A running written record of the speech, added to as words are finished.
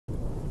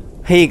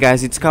Hey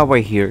guys, it's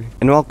Cowboy here,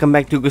 and welcome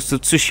back to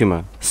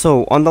Tsushima.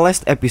 So, on the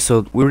last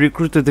episode, we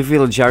recruited the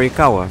village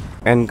Yarikawa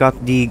and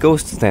got the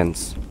ghost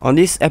dance. On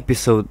this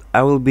episode,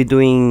 I will be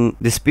doing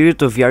the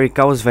spirit of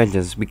Yarikawa's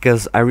vengeance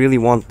because I really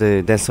want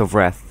the Dance of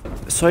Wrath.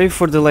 Sorry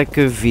for the lack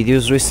of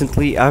videos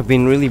recently, I've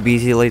been really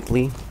busy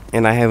lately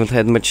and I haven't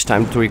had much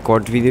time to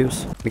record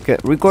videos. Because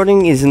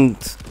recording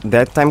isn't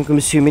that time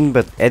consuming,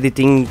 but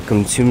editing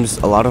consumes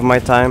a lot of my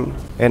time.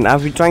 And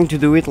I've been trying to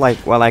do it like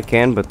while I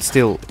can, but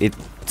still, it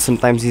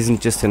sometimes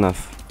isn't just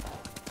enough.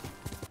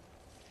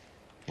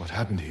 What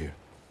happened here?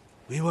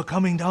 We were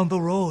coming down the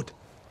road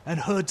and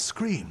heard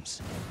screams.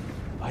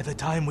 By the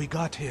time we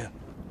got here,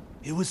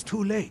 it was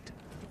too late.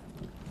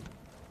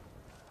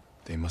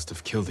 They must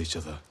have killed each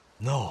other.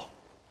 No,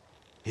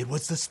 it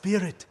was the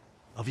spirit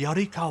of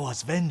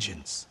Yarikawa's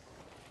vengeance.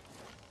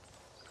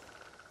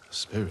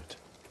 Spirit?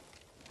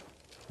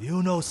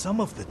 You know some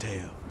of the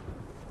tale,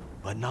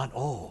 but not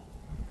all.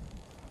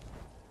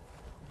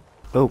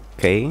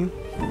 Okay.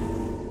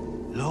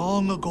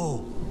 Long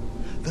ago,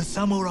 the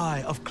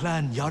samurai of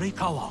Clan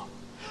Yarikawa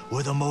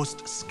were the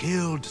most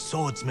skilled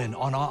swordsmen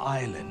on our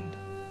island.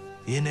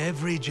 In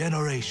every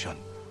generation,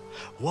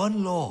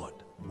 one lord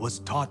was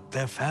taught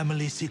their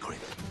family secret,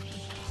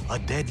 a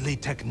deadly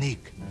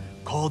technique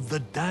called the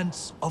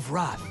Dance of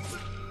Wrath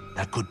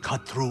that could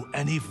cut through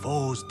any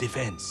foe's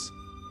defense.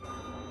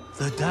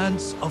 The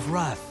Dance of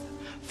Wrath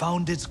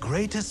found its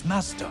greatest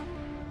master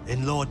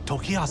in Lord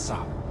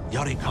Tokiasa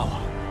Yarikawa.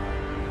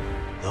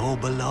 Though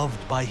beloved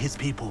by his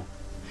people,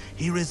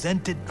 he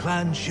resented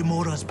Clan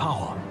Shimura's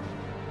power.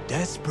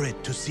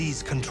 Desperate to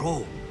seize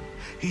control,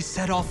 he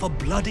set off a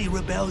bloody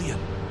rebellion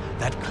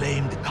that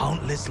claimed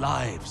countless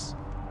lives.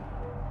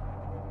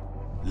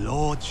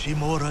 Lord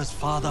Shimura's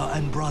father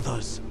and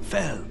brothers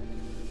fell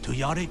to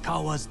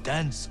Yarikawa's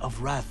Dance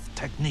of Wrath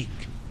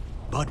technique.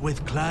 But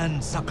with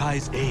Clan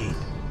Sakai's aid,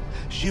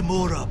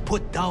 Shimura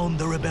put down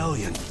the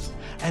rebellion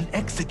and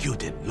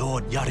executed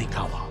Lord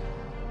Yarikawa.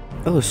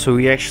 Oh, so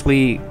we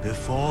actually...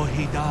 Before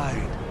he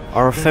died,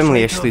 our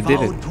family actually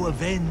did it. To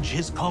avenge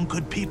his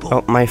conquered people.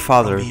 Oh, my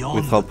father,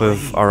 with help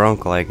of our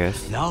uncle, I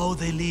guess. Now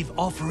they leave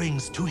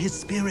offerings to his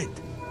spirit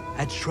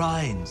at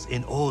shrines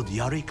in old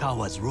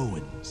Yarikawa's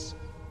ruins.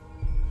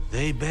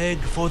 They beg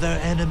for their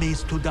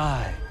enemies to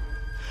die,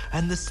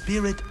 and the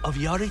spirit of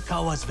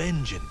Yarikawa's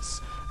vengeance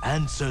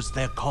answers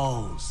their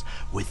calls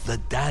with the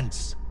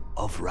Dance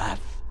of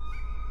Wrath.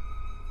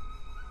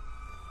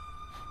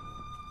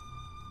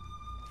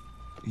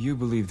 You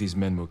believe these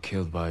men were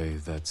killed by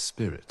that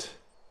spirit?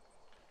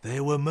 They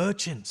were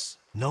merchants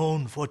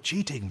known for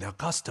cheating their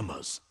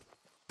customers,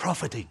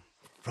 profiting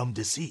from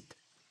deceit.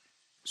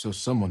 So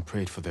someone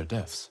prayed for their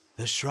deaths?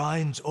 The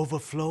shrines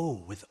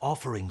overflow with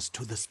offerings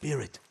to the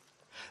spirit,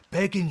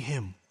 begging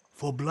him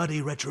for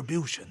bloody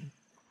retribution.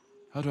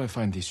 How do I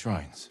find these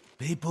shrines?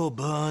 People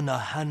burn a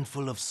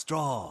handful of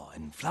straw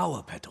and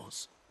flower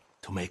petals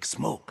to make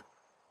smoke,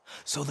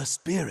 so the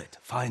spirit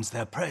finds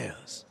their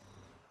prayers.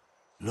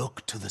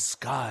 Look to the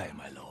sky,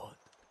 my lord.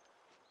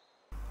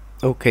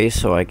 Okay,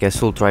 so I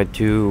guess we'll try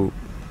to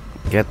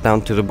get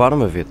down to the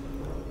bottom of it.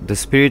 The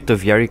spirit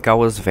of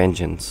Yarikawa's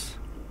vengeance.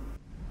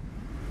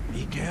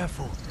 Be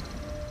careful.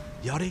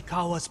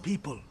 Yarikawa's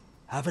people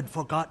haven't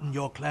forgotten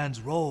your clan's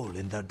role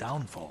in their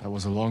downfall. That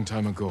was a long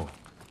time ago.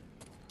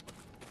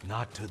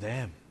 Not to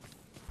them.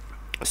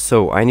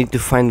 So, I need to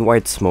find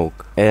white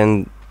smoke.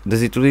 And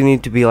does it really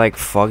need to be like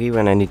foggy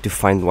when I need to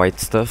find white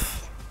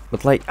stuff?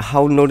 But like,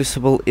 how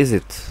noticeable is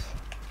it?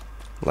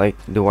 Like,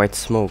 the white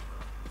smoke.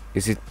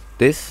 Is it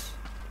this?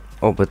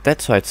 Oh, but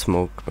that's white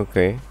smoke.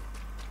 Okay.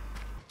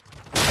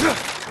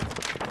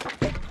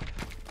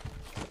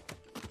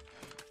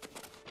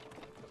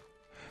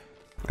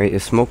 Wait, a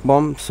smoke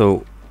bomb?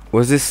 So,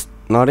 was this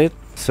not it?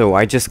 So,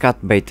 I just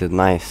got baited.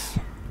 Nice.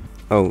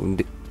 Oh,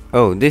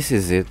 oh, this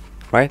is it,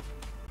 right?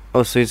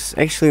 Oh, so it's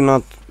actually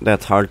not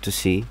that hard to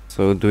see.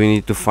 So, do we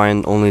need to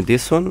find only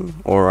this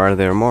one? Or are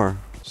there more?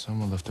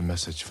 Someone left a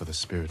message for the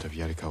spirit of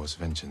Yarikawa's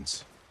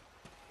vengeance.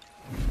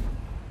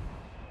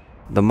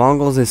 The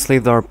Mongols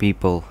enslaved our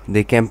people.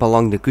 They camp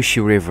along the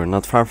Kushi River,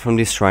 not far from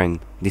this shrine.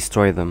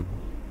 Destroy them.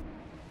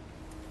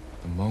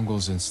 The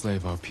Mongols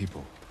enslave our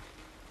people.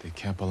 They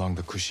camp along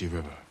the Kushi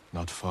River,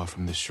 not far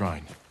from this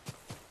shrine.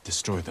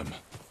 Destroy them.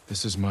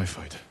 This is my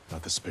fight,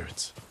 not the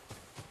spirit's.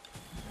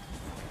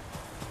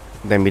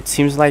 Damn, it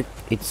seems like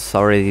it's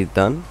already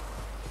done.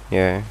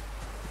 Yeah.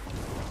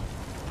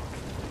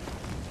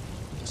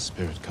 The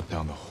spirit cut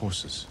down the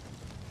horses.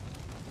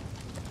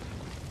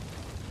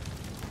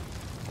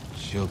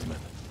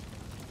 Shieldmen.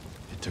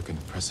 It took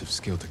impressive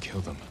skill to kill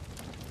them.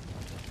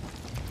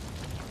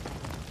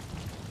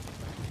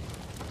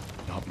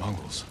 Not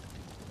Mongols.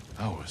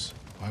 Ours.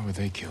 Why were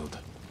they killed?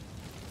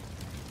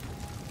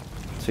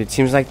 So it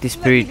seems like the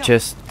spirit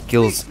just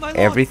kills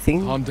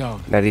everything Calm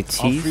down. that it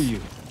I'll sees. free you.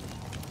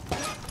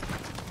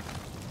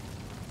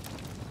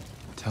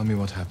 Tell me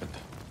what happened.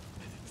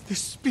 The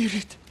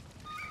spirit,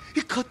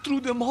 he cut through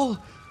them all.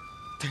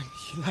 Then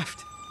he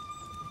left.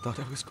 Thought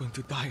I was going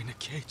to die in a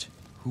cage.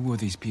 Who were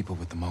these people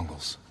with the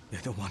Mongols?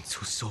 They're the ones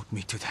who sold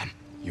me to them.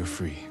 You're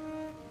free.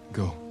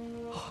 Go.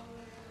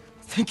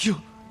 Thank you.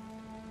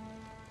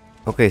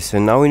 Okay, so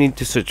now we need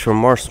to search for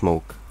more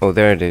smoke. Oh,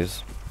 there it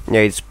is.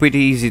 Yeah, it's pretty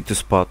easy to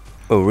spot.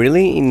 Oh,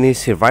 really? In this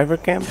survivor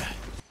camp?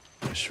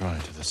 A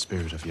shrine to the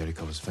spirit of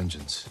Yarikawa's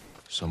vengeance.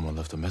 Someone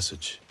left a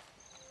message.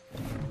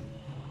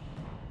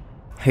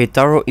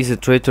 Heitaro is a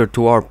traitor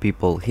to our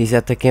people. He's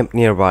at the camp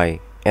nearby.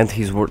 End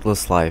his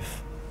worthless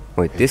life.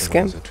 Wait, this Heitaro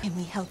camp? is a Can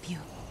we help you?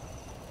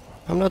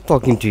 I'm not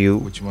talking to you.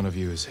 Which one of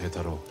you is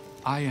Heitaro?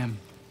 I am.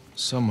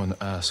 Someone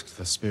asked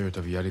the spirit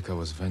of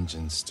Yarikawa's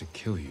vengeance to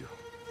kill you.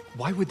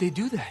 Why would they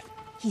do that?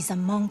 He's a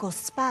Mongol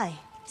spy.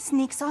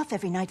 Sneaks off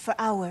every night for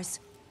hours.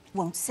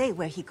 Won't say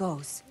where he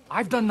goes.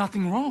 I've done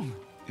nothing wrong.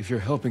 If you're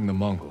helping the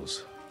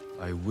Mongols,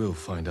 I will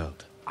find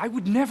out. I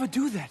would never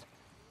do that.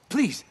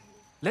 Please,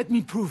 let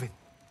me prove it.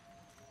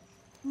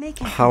 Make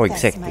him How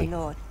confess, exactly? my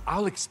lord.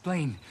 I'll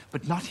explain,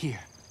 but not here.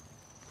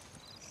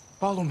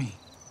 Follow me.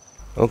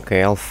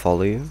 Okay, I'll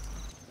follow you.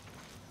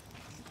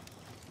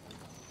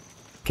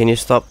 Can you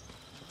stop?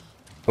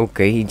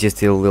 Okay, he just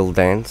did a little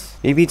dance.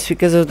 Maybe it's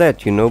because of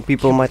that, you know,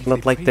 people might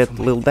not like that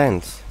little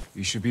dance.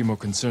 You should be more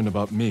concerned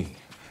about me.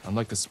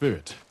 Unlike the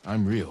spirit,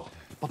 I'm real.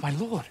 But my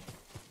lord,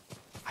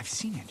 I've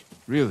seen it.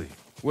 Really?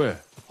 Where?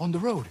 On the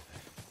road.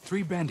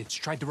 3 bandits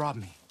tried to rob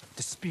me.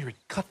 The spirit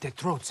cut their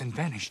throats and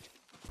vanished.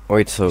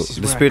 Wait, so This is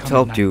the where I spirit come at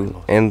helped night, you, my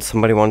lord. and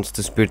somebody wants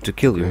the spirit to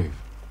kill you. Grave.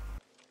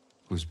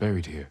 Who's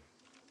buried here?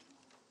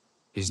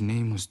 His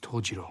name was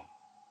Tojiro.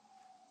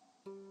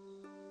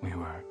 We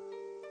were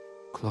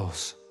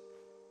close.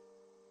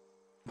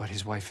 But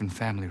his wife and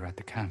family were at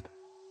the camp.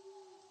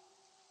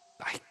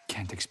 I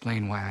can't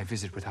explain why I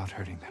visit without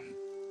hurting them.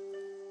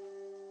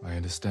 I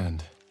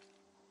understand.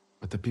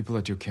 But the people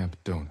at your camp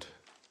don't,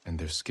 and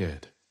they're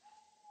scared.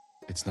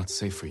 It's not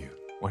safe for you.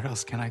 Where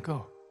else can I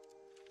go?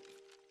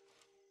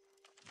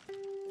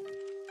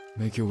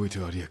 Make your way to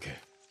Ariake.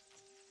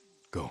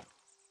 Go,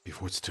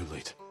 before it's too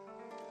late.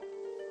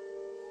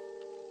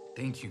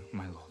 Thank you,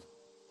 my lord.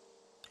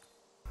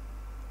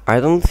 I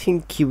don't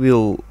think he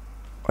will...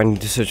 I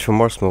need to search for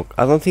more smoke.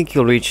 I don't think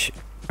he'll reach...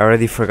 I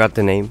already forgot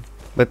the name.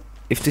 But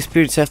if the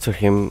spirit's after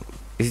him,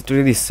 is it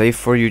really safe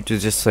for you to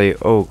just say,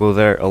 oh, go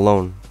there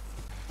alone?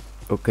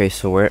 Okay,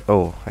 so where...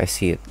 Oh, I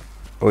see it.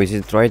 Oh, is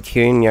it right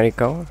here in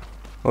Yarikawa?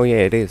 Oh yeah,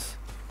 it is.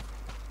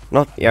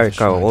 Not There's a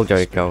Yarikawa, shrine old to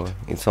the Yarikawa. spirit.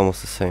 It's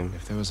almost the same.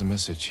 If there was a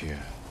message here,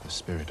 the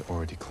spirit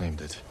already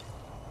claimed it.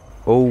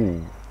 Oh,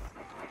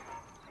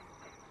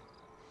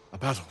 A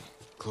battle,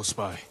 close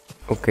by.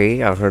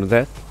 okay, I heard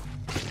that.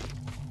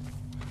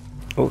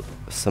 Oh,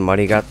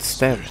 somebody got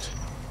stabbed.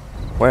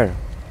 Spirit. Where?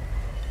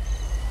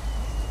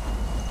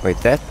 Wait,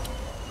 that?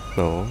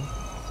 No.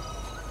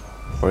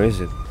 Where is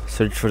it?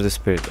 Search for the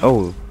spirit.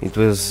 Oh, it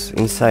was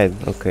inside.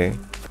 Okay.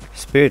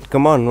 Spirit,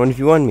 come on,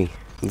 1v1 me.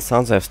 The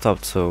sounds have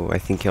stopped, so I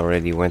think he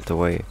already went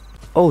away.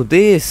 Oh,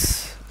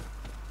 this!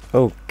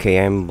 Okay,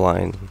 I'm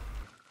blind.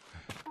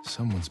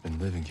 Someone's been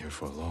living here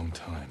for a long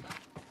time.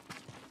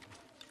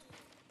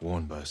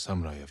 Worn by a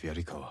samurai of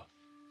Yarikawa.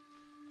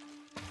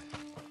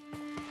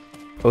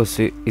 Oh,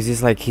 so is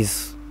this like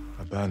his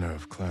A banner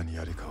of Clan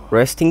Yarikawa.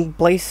 resting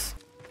place?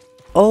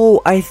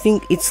 Oh, I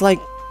think it's like...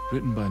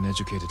 Written by an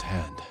educated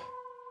hand.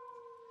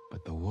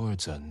 But the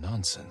words are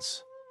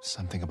nonsense.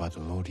 Something about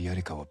Lord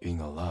Yarikawa being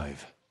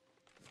alive.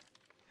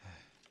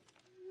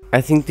 I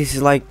think this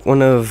is like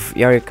one of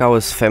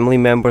Yarikawa's family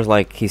members,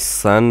 like his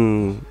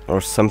son or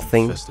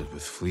something. Infested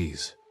with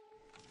fleas.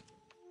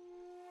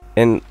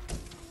 And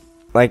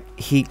like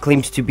he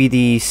claims to be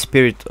the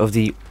spirit of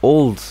the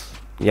old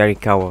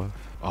Yarikawa.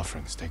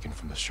 Offerings taken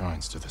from the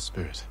shrines to the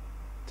spirit.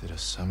 Did a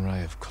samurai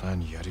of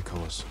Clan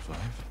Yarikawa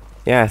survive?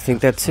 Yeah, I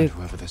think Have to that's find it.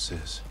 Whoever this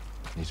is.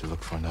 Need to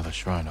look for another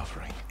shrine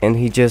offering. And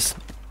he just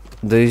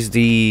does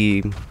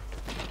the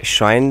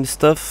shrine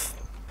stuff.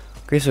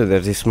 Okay, so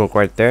there's the smoke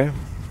right there.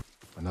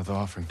 Another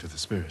offering to the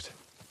spirit.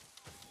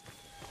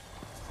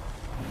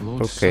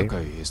 Lord Okay.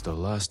 Sakai is the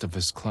last of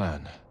his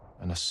clan,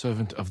 and a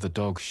servant of the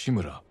dog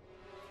Shimura.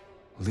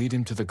 Lead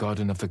him to the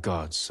Garden of the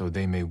Gods so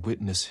they may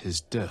witness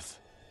his death.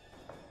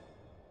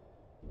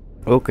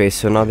 Okay,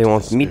 so now they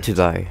want me to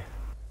die.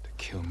 To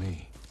kill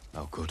me,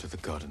 I'll go to the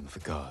Garden of the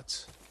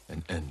Gods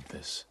and end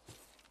this.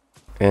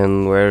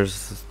 And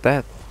where's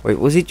that? Wait,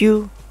 was it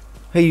you?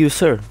 Hey, you,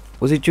 sir.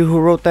 Was it you who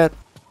wrote that?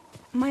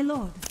 My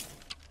lord.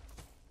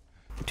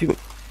 Do you...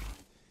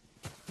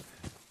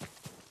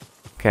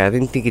 Okay, I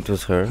didn't think it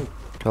was her.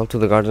 Travel to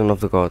the Garden of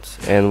the Gods.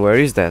 And where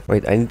is that?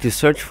 Wait, I need to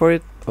search for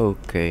it?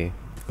 Okay.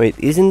 Wait,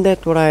 isn't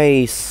that what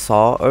I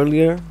saw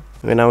earlier?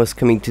 When I was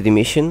coming to the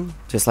mission?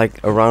 Just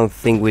like a round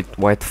thing with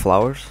white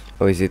flowers?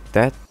 Or is it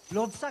that?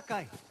 Lord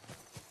Sakai,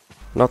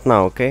 Not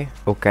now, okay?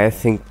 Okay, I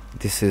think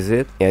this is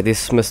it. Yeah,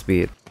 this must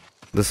be it.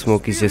 The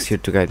smoke is just here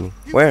to guide me.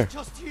 Where?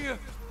 Just here.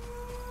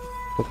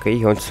 Okay,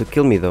 he wants to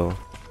kill me though.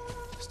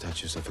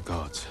 Statues of the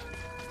gods.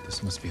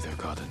 This must be their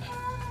garden.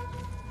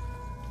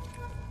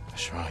 A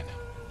shrine.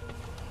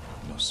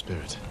 No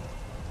spirit.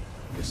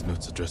 His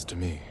notes addressed to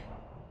me.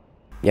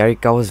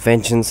 Yarikawa's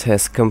vengeance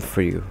has come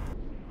for you.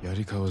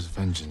 Yarikawa's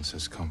vengeance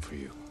has come for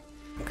you.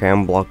 Okay,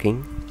 I'm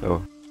blocking.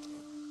 Oh.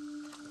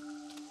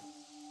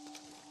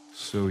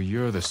 So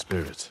you're the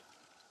spirit.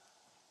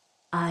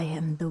 I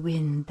am the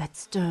wind that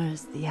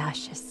stirs the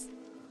ashes.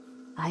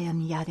 I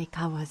am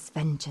Yarikawa's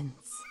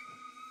vengeance.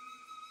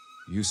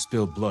 You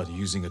spill blood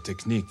using a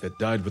technique that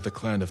died with the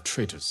clan of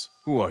traitors.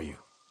 Who are you?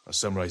 A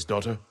samurai's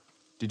daughter?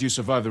 Did you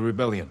survive the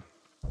rebellion?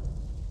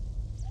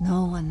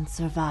 No one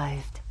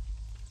survived.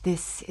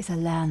 This is a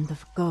land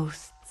of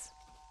ghosts.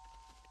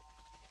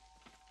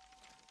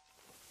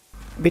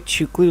 Bitch,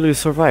 you clearly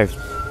survived.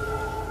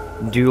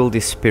 Duel the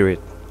spirit.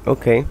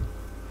 Okay.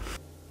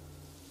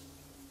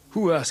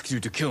 Who asked you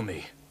to kill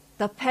me?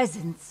 The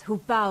peasants who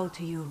bow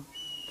to you.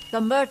 The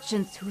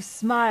merchants who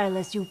smile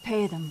as you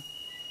pay them.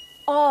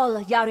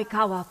 All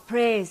Yarikawa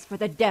prays for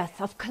the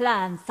death of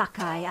Clan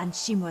Sakai and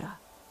Shimura.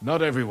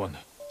 Not everyone.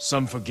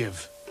 Some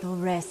forgive. The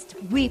rest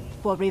weep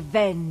for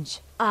revenge.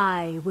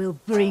 I will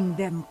bring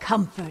them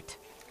comfort.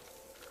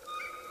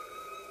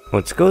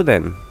 Let's go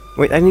then.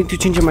 Wait, I need to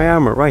change my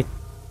armor, right?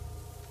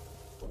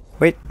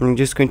 Wait, I'm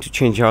just going to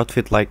change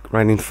outfit like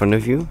right in front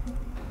of you.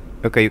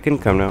 Okay, you can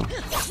come now.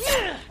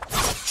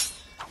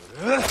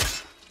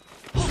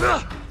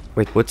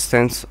 Wait, what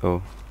stance?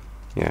 Oh,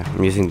 yeah,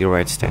 I'm using the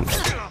right stance.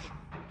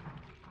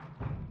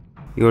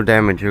 Your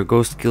damage, your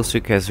ghost kill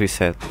streak has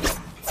reset.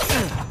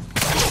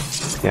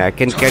 Yeah, I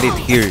can't get it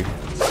here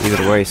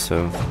either way,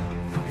 so...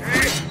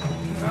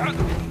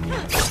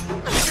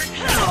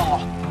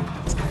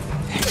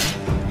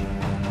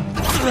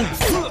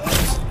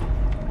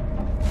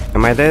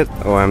 Am I dead?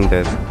 Oh, I'm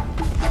dead.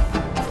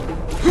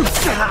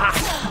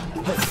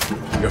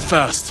 You're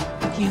fast.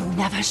 You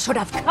never should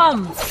have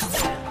come!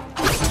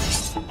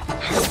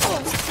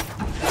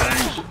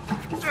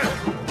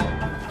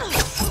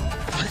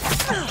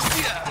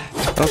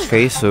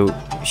 Okay, so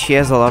she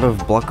has a lot of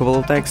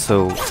blockable attacks,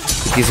 so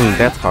it isn't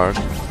that hard.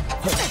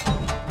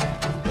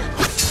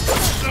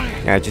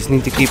 Yeah, I just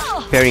need to keep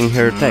parrying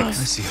her I attacks.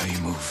 see how you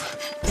move.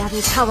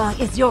 Yarikawa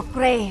is your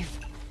grave.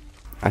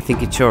 I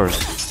think it's yours.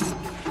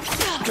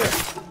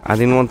 I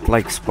didn't want to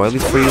like spoil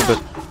it for you, but...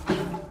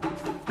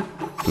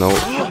 No,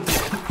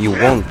 you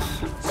won't.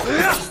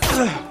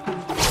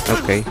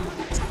 Okay.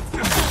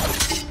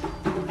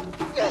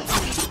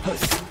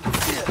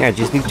 Yeah, I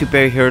just need to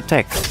parry her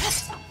attacks.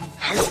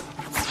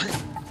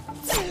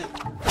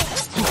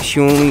 She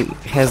only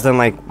has done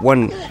like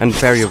one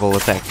unparryable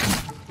attack.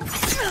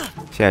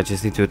 So yeah, I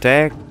just need to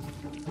attack.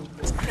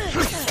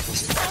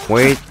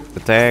 Wait,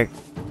 attack.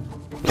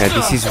 Yeah,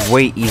 this is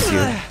way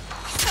easier.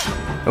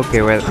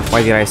 Okay, well,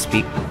 why did I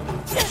speak?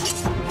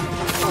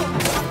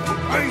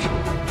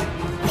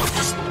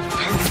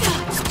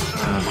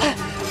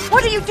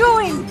 What are you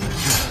doing?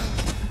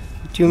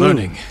 What do you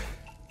Learning.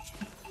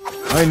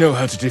 I know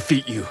how to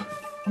defeat you.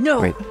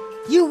 No, Wait.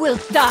 you will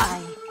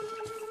die.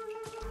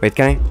 Wait,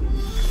 can I?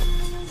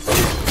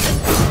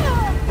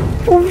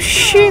 Oh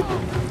shit!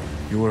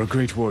 You are a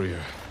great warrior.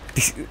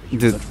 This,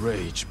 Use dude, that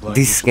rage blind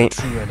this you to game-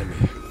 the true enemy.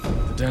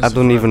 The dance I of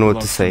don't fire even know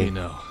what to belongs say. me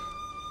now.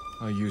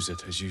 I use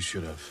it as you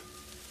should have.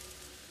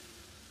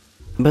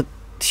 but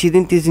she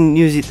didn't even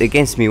use it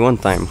against me one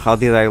time. How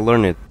did I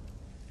learn it?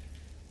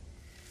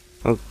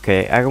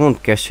 Okay, I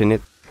won't question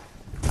it.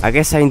 I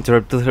guess I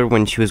interrupted her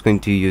when she was going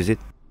to use it.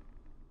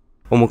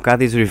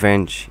 Omokade's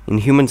revenge,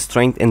 inhuman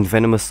strength and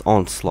venomous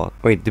onslaught.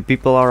 Wait, the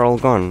people are all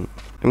gone.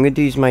 I'm going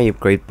to use my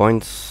upgrade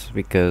points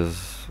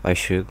because I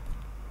should.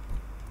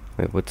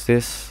 Wait, what's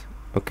this?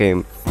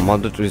 Okay,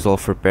 moderate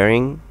resolve for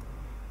parrying.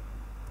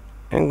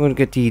 I'm gonna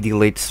get the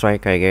delayed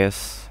strike, I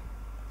guess.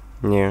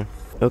 Yeah.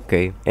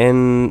 Okay.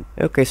 And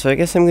okay, so I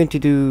guess I'm going to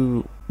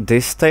do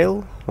this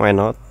tail. Why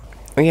not?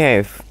 Oh yeah,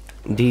 if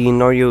the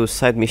Norio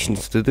side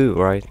missions to do,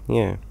 right?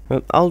 Yeah.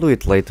 Well, I'll do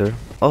it later.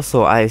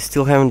 Also, I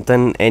still haven't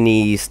done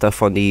any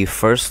stuff on the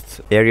first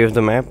area of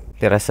the map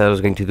that I said I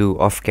was going to do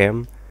off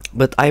cam.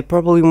 But I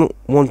probably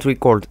won't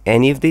record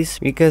any of this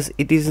because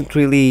it isn't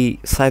really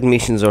side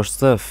missions or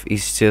stuff,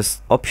 it's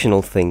just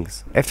optional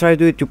things. After I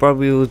do it, you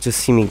probably will just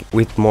see me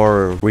with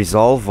more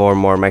resolve or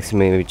more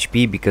maximum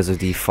HP because of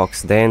the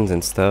fox dens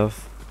and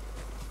stuff.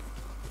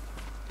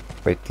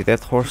 Wait, did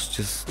that horse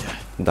just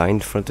die in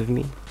front of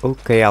me?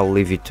 Okay, I'll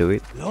leave you to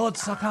it. Lord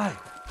Sakai,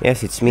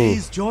 Yes, it's me.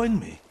 please join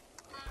me.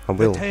 I The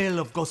will. tale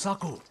of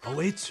Gosaku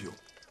awaits you.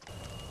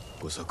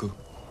 Gosaku?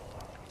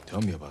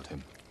 Tell me about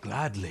him.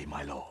 Gladly,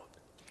 my lord.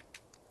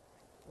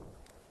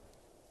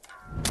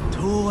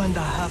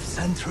 2.5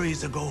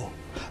 centuries ago,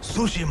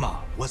 Tsushima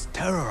was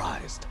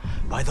terrorized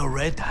by the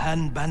Red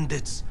Hand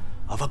bandits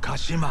of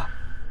Akashima.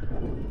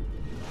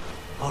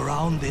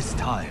 Around this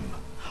time,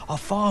 a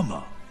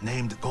farmer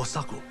named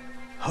Gosaku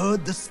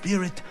heard the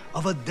spirit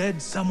of a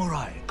dead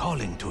samurai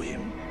calling to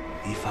him.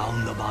 He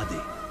found the body,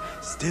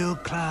 still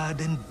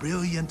clad in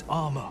brilliant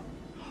armor.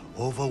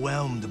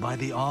 Overwhelmed by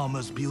the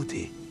armor's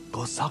beauty,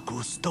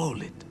 Gosaku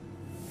stole it.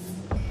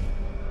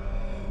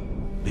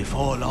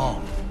 Before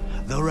long,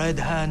 the Red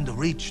Hand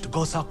reached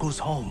Gosaku's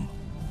home.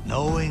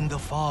 Knowing the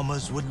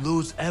farmers would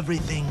lose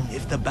everything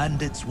if the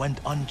bandits went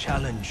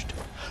unchallenged,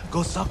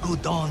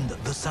 Gosaku donned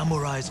the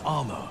samurai's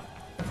armor.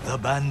 The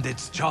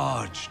bandits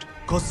charged.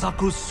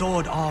 Gosaku's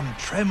sword arm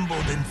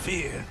trembled in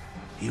fear.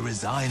 He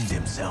resigned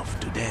himself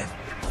to death.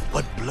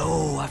 But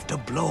blow after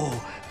blow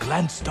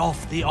glanced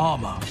off the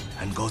armor,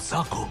 and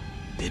Gosaku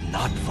did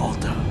not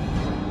falter.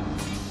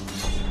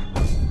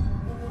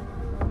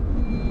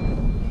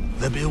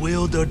 The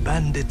bewildered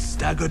bandits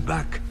staggered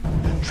back,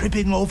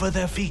 tripping over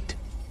their feet.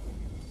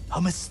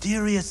 A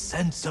mysterious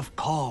sense of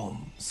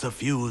calm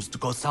suffused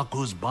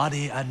Gosaku's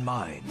body and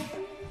mind.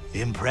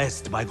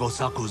 Impressed by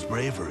Gosaku's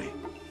bravery,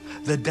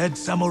 the dead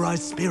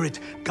samurai's spirit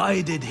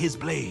guided his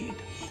blade.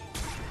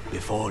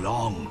 Before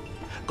long,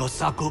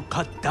 Gosaku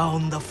cut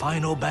down the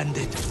final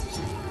bandit,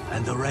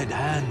 and the Red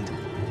Hand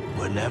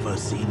were never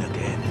seen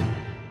again.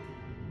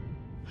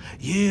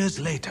 Years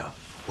later,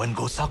 when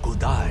Gosaku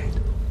died,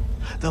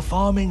 the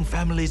farming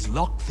families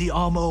locked the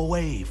armor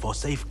away for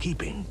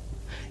safekeeping.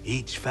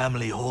 Each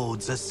family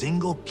holds a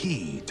single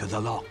key to the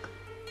lock.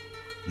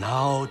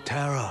 Now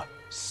terror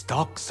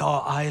stalks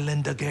our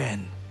island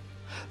again.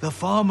 The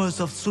farmers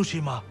of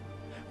Tsushima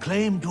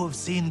claim to have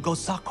seen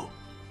Gosaku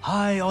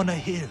high on a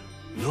hill,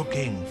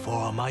 looking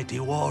for a mighty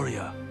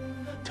warrior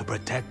to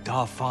protect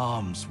our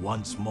farms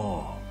once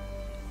more.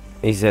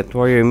 Is that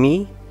warrior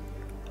me?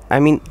 I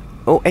mean,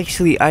 oh,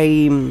 actually,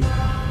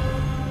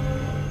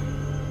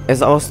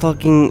 as I was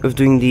talking of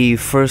doing the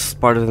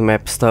first part of the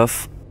map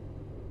stuff,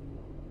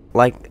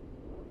 like,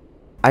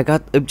 I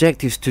got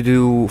objectives to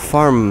do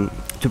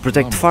to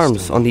protect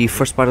farms on the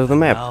first part of the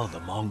map. Now the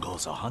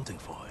Mongols are hunting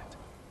for it,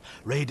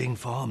 raiding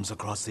farms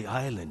across the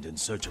island in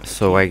search of.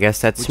 So I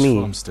guess that's Which me.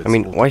 farmsteads I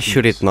mean, hold why the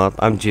should it keys? not?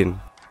 I'm Jin.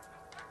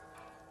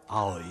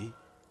 Aoi,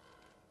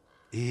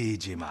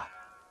 Iijima,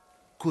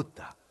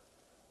 Kuta,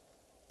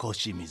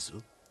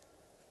 Koshimizu,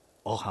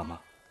 Ohama,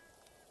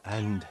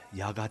 and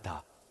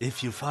Yagata.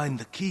 If you find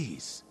the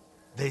keys,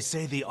 they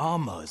say the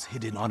armor is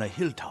hidden on a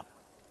hilltop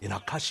in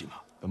Akashima.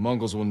 The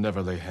Mongols will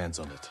never lay hands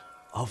on it.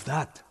 Of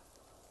that,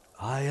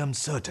 I am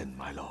certain,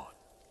 my lord.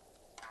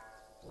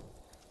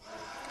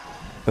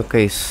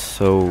 Okay,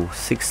 so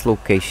 6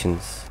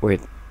 locations.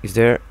 Wait, is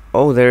there?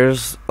 Oh,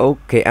 there's.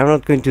 Okay, I'm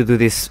not going to do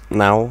this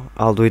now.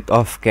 I'll do it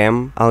off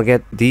cam. I'll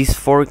get these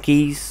 4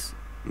 keys,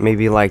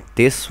 maybe like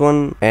this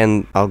one,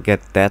 and I'll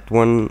get that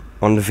one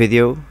on the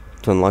video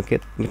to unlock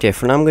it. Okay,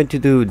 for now I'm going to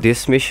do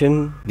this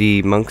mission,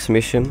 the monk's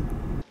mission.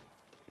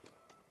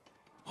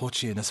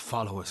 Hochi and his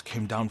followers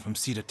came down from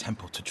Cedar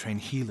Temple to train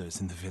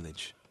healers in the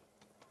village.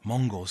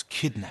 Mongols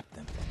kidnapped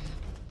them.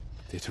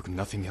 They took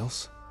nothing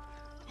else?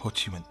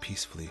 Hochi went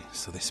peacefully,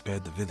 so they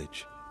spared the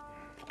village.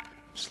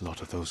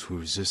 Slaughter those who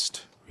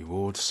resist.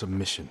 Reward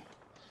submission.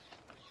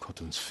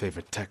 Khotun's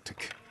favorite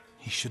tactic.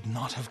 He should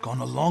not have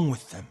gone along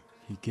with them.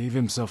 He gave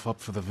himself up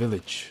for the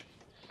village.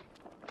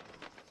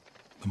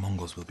 The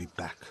Mongols will be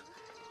back.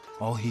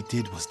 All he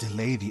did was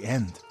delay the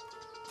end.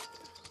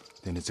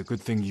 Then it's a good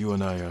thing you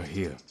and I are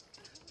here.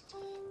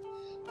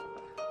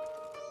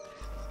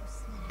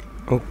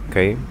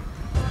 Okay.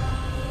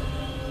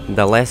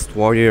 The last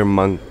warrior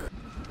monk.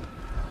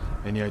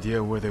 Any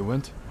idea where they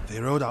went? They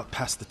rode out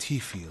past the tea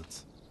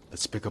fields.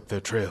 Let's pick up their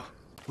trail.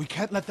 We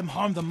can't let them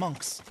harm the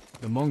monks.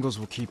 The Mongols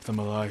will keep them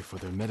alive for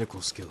their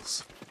medical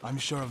skills. I'm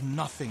sure of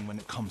nothing when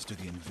it comes to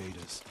the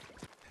invaders.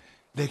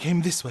 They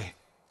came this way,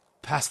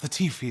 past the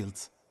tea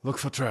fields. Look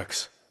for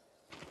tracks.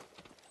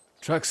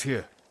 Tracks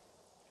here.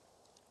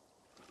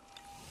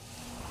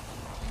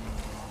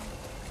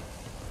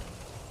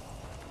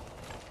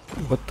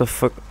 What the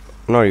fuck?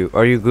 Norio,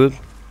 are you good?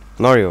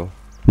 Norio,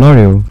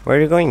 Norio. where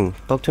are you going?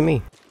 Talk to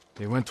me.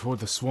 They went toward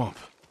the swamp.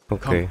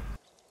 Okay.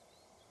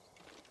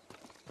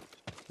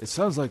 It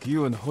sounds like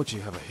you and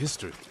Hochi have a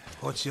history.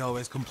 Hochi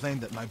always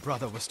complained that my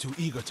brother was too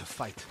eager to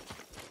fight.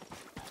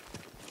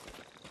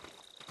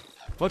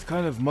 What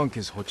kind of monk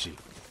is Hochi?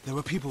 There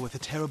were people with a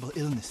terrible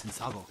illness in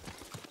Sago.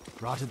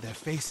 Rotted their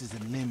faces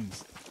and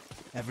limbs.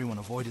 Everyone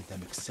avoided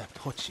them except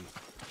Hochi.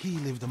 He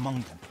lived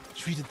among them,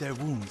 treated their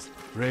wounds.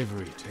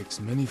 Bravery takes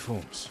many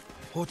forms.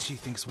 Hochi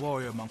thinks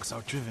warrior monks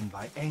are driven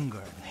by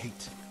anger and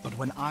hate. But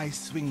when I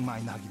swing my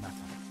Naginata,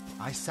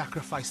 I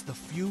sacrifice the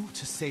few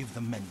to save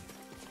the many.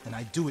 And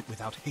I do it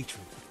without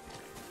hatred.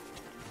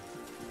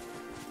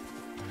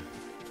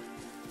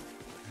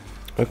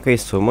 Okay,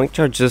 so monks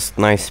are just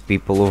nice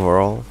people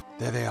overall.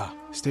 There they are.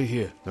 Stay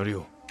here,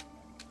 Norio.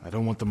 I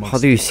don't want the monks. How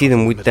do you to see cover them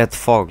the with middle. that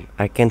fog?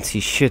 I can't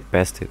see shit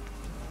past it.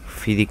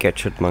 3D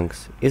captured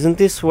monks. Isn't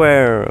this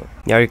where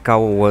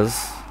Yarikawa was,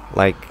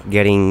 like,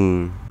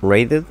 getting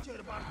raided?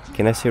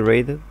 Can I say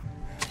raided?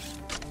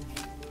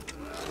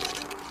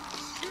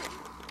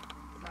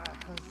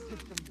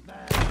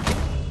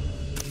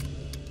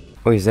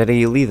 Oh, is that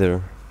a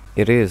leader?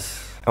 It is.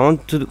 I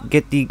want to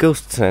get the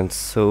ghost sense,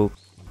 so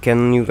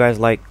can you guys,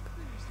 like,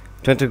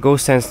 to enter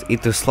ghost sense,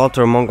 either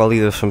slaughter Mongol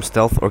leaders from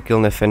stealth or kill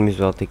enough enemies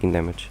without taking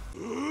damage.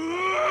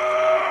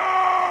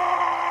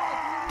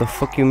 The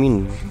fuck you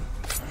mean?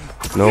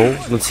 No,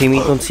 don't see me,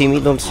 don't see me,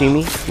 don't see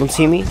me, don't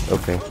see me.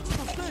 Okay.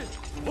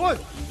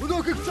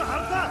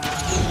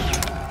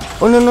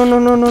 Oh no no no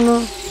no no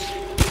no.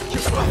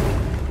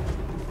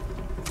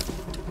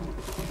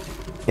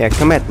 Yeah,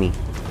 come at me.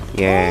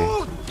 Yeah.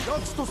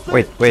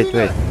 Wait, wait,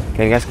 wait.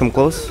 Can you guys come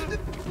close?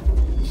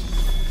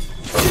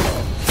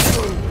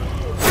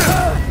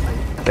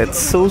 That's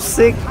so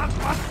sick.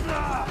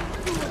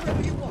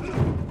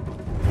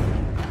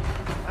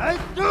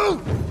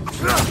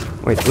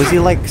 Wait, was he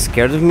like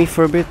scared of me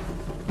for a bit?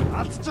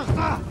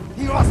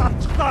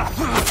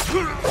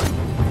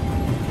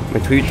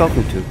 Wait, who are you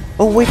talking to?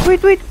 Oh, wait.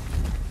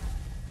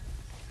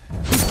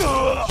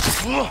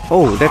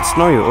 Oh, that's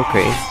Norio.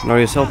 Okay,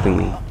 Norio's helping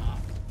me.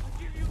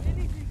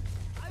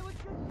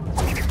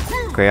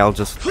 Okay, I'll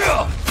just kill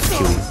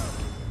you.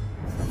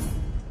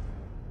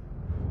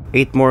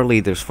 8 more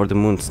leaders for the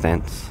moon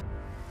stance.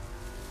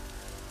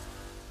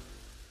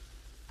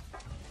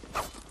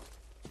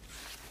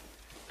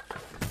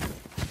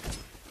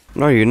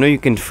 Norio, you know you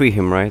can free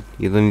him, right?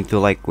 You don't need to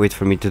like wait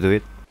for me to do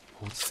it.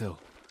 Hold still.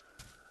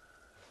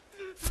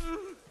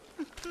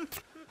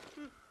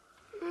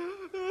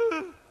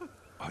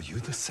 Are you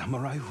the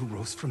samurai who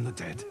rose from the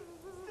dead?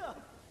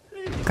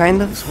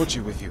 Kind of. Is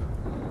Hochi with you?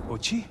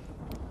 Ochi?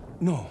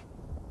 No.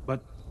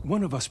 But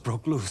one of us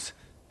broke loose.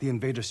 The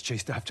invaders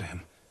chased after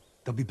him.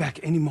 They'll be back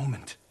any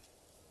moment.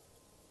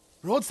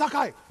 Road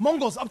Sakai!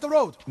 Mongols up the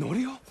road!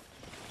 Norio?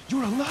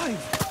 You're alive!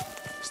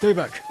 Stay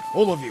back,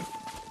 all of you.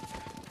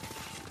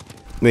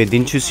 Wait,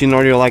 didn't you see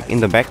Norio like in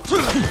the back?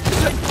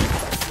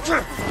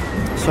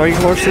 Sorry,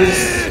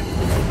 horses.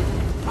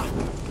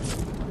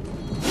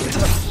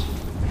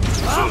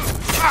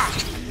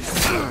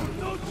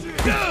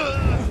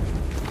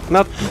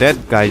 Not that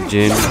guy,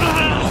 Jin.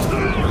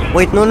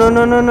 Wait,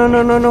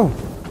 no.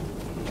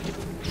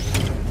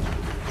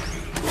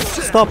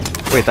 Stop.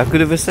 Wait, I could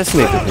have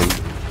assassinated him.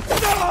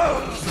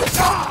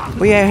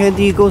 Oh yeah, I had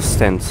the ghost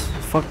stance.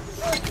 Fuck.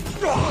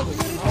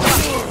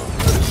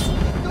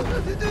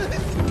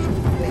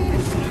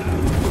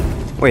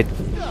 Wait.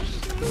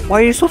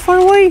 Why are you so far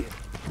away?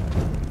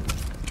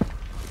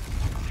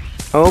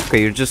 Oh,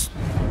 okay, you're just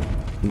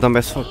dumb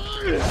as fuck.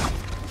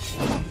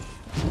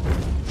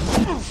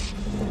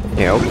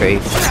 Yeah, okay.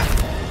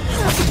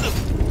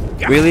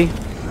 Really?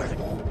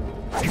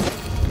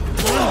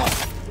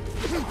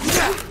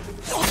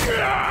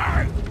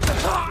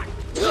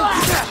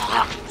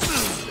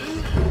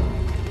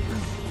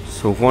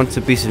 So who wants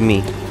a piece of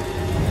me?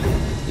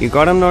 You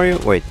got him,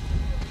 Norio? Wait.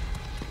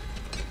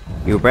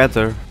 You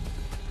better.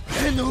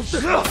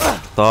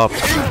 Stop.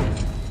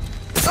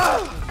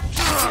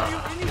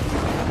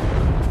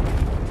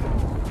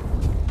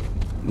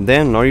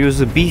 Damn,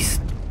 Norio's a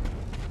beast.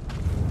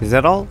 Is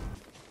that all?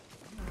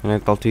 Can I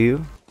talk to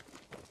you?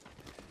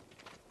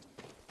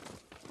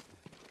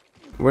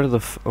 Where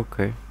the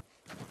okay.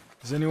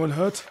 Is anyone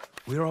hurt?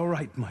 We're all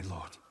right, my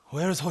lord.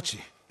 Where is Hochi?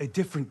 A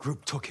different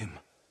group took him.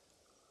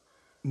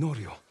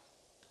 Norio.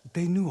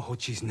 They knew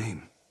Hochi's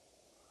name.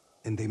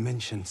 And they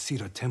mentioned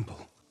Cedar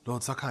Temple.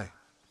 Lord Sakai,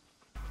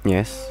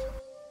 Yes.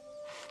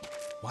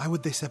 why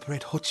would they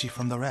separate Hochi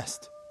from the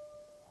rest?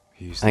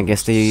 He's I the guess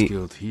most they-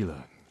 skilled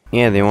healer.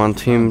 Yeah, they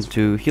want him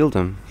to heal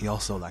them. He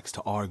also likes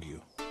to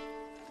argue.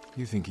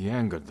 You think he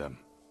angered them?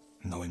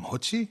 Knowing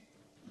Hochi?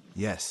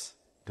 Yes.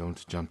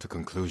 Don't jump to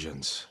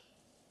conclusions.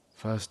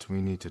 First, we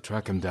need to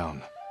track him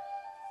down.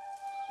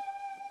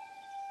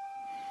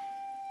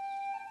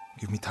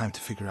 Give me time to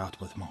figure out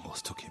where the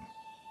Mongols took him.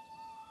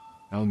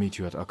 I'll meet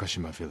you at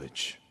Akashima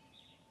village.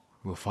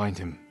 We'll find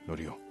him,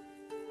 Norio.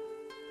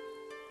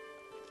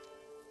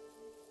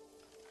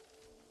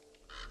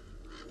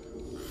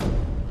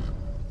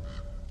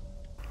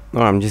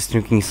 Oh, I'm just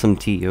drinking some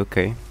tea,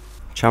 okay.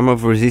 Charm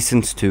of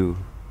Resistance 2.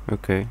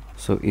 Okay.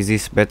 So is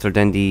this better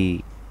than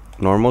the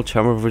normal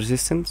Charm of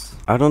Resistance?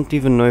 I don't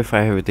even know if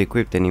I have it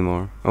equipped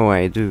anymore. Oh,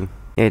 I do.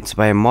 Yeah, it's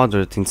by a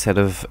moderate instead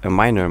of a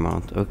minor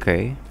amount.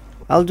 Okay.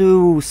 I'll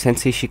do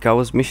Sensei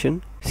Ishikawa's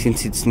mission,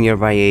 since it's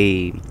nearby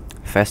a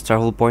fast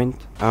travel point.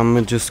 I'm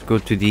gonna just go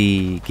to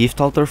the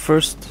gift altar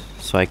first,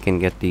 so I can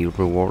get the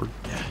reward.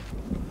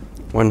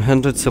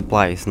 100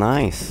 supplies,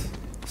 nice.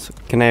 So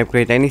can I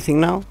upgrade anything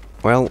now?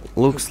 Well,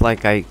 looks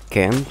like I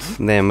can't.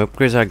 Damn,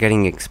 upgrades are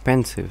getting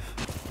expensive.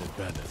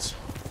 The bandits.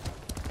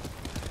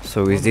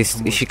 So is this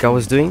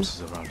Ishikawa's doing?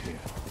 Around here.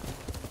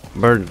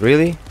 Bird,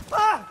 really?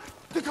 Ah!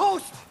 The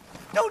ghost!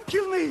 Don't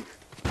kill me!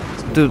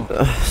 Dude,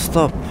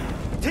 stop.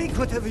 Take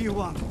whatever you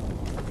want.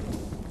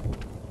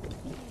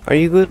 Are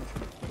you good?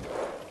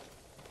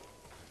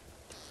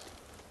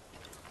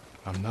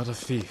 I'm not a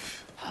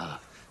thief.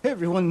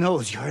 Everyone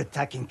knows you're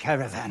attacking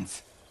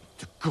caravans.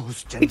 The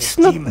ghost and It's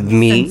the not demon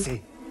me.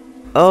 Sensei.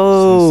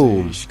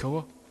 Oh, Sensei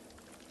Ishikawa?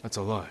 That's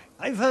a lie.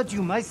 I've heard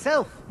you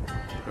myself.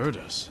 Heard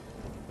us?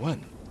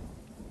 When?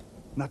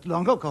 Not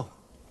long ago.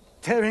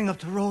 Tearing up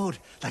the road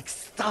like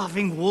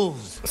starving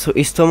wolves. so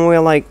is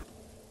Tomoe like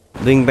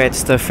doing bad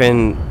stuff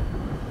and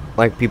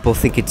like people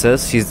think it's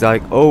us? She's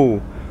like,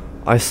 oh,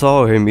 I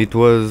saw him. It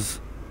was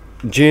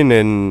Jin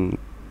and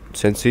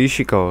Sensei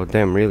Ishikawa.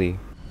 Damn, really?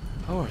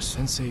 How are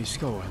Sensei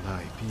Ishikawa and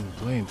I being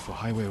blamed for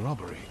highway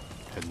robbery?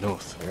 Head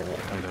north.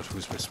 Find out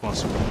who's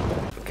responsible.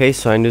 Okay,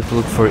 so I need to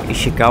look for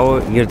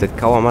Ishikawa near the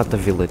Kawamata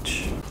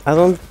village. I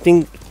don't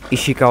think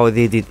Ishikawa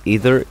did it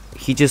either.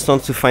 He just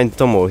wants to find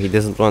Tomo. He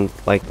doesn't want,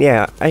 like,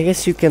 yeah, I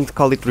guess you can't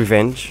call it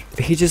revenge.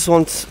 He just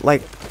wants,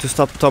 like, to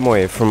stop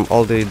Tomoe from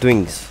all the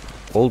doings.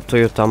 Old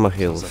Toyotama Sounds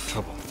Hills. like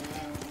trouble.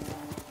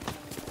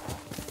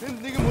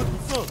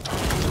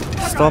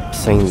 Stop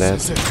saying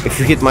that. If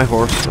you hit my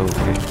horse,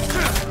 okay.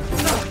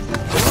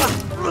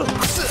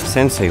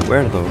 Sensei,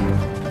 where though?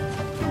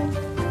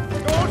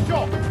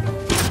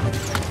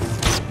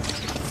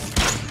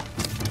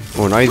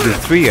 Oh, now you do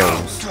 3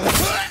 arrows.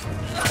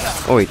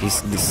 Oh wait,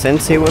 is the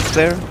sensei was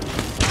there?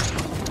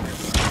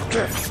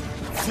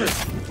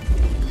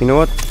 You know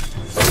what?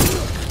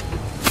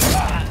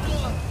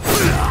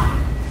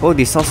 Oh,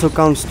 this also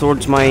counts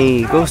towards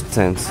my ghost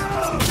sense.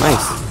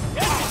 Nice.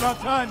 About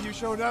time you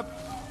showed up.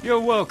 You're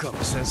welcome,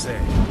 Sensei.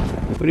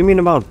 What do you mean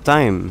about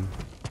time?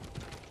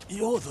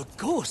 You're the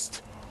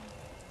ghost.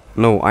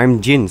 No,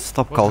 I'm Jin.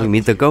 Stop calling me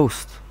the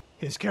ghost.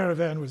 His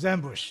caravan was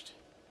ambushed.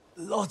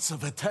 Lots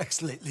of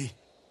attacks lately.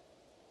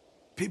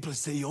 People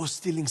say you're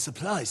stealing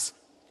supplies.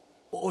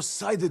 Or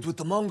sided with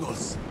the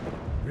Mongols.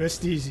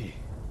 Rest easy.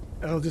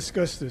 I'll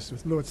discuss this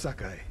with Lord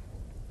Sakai.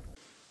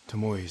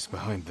 Tomoe is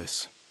behind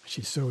this.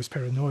 She sows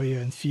paranoia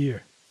and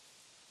fear.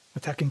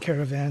 Attacking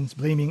caravans,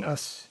 blaming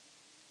us.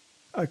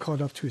 I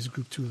caught up to his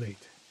group too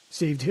late.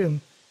 Saved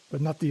him, but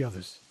not the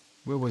others.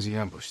 Where was he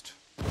ambushed?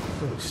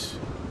 Close.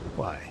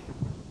 Why?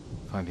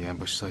 Find the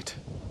ambush site.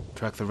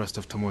 Track the rest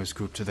of Tomoe's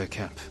group to their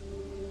camp.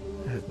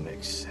 That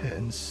makes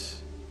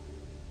sense.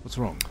 What's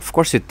wrong? Of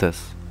course it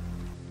does.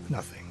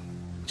 Nothing.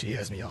 She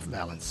has me off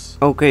balance.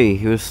 Okay,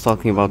 he was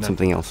talking about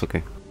something else,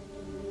 okay.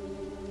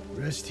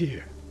 Rest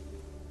here.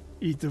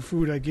 Eat the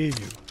food I gave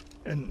you.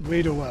 And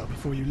wait a while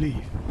before you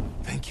leave.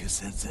 Thank you,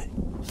 Sensei.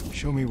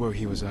 Show me where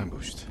he was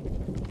ambushed.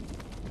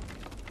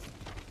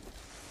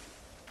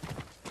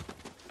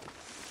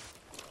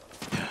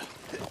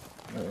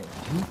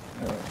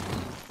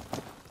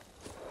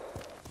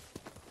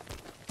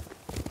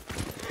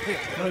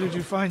 How did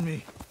you find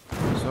me?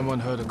 Someone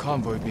heard a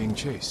convoy being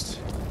chased.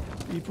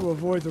 People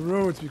avoid the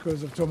roads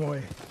because of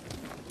Tomoe.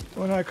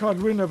 When I caught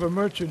wind of a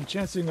merchant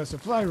chancing a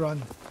supply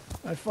run,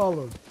 I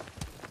followed.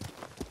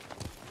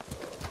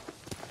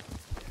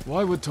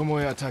 Why would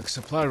Tomoe attack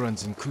supply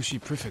runs in Kushi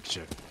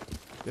Prefecture?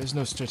 There's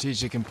no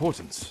strategic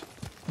importance.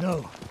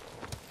 No.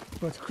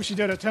 But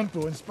Kushidera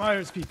Temple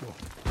inspires people.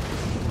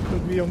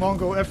 Could be a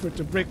Mongol effort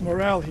to break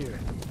morale here.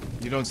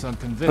 You don't sound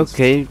convinced.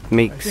 Okay, I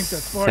makes think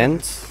that's part of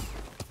it. sense.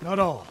 Not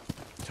all.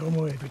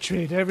 Tomoe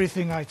betrayed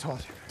everything I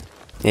taught her.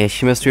 Yeah,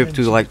 she must be up And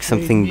to she like betrayed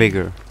something me.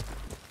 bigger.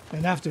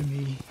 And after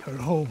me, her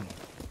home.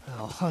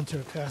 I'll hunt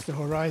her past the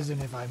horizon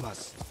if I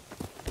must.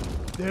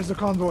 There's the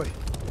convoy.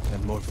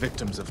 And more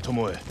victims of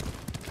Tomoe.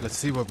 Let's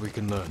see what we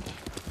can learn.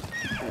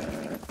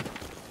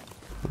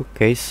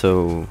 Okay,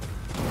 so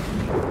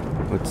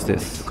what's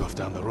this? Took off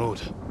down the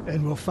road.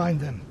 And we'll find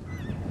them.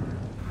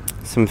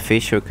 Some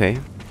fish, okay.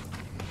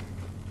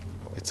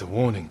 It's a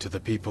warning to the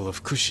people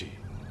of Kushi.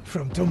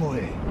 From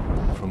Tomoe.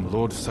 From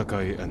Lord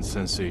Sakai and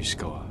Sensei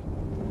Ishikawa.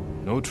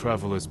 No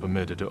travel is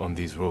permitted on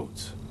these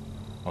roads,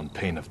 on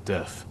pain of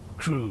death.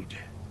 Crude,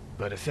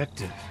 but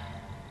effective.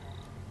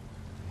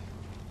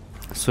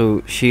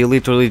 So she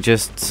literally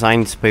just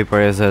signs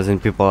papers as in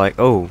people are like,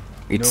 oh,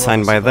 it's No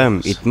signed by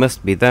them, survivors. it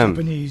must be them.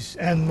 Japanese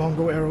and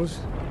Mongol arrows.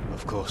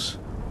 Of course.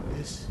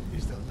 This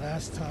is the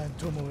last time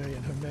Tomoe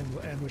and her men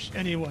will ambush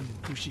anyone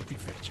in Kushi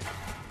Prefecture.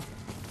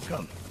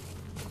 Come.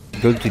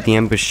 Go to the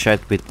ambush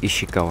site with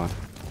Ishikawa.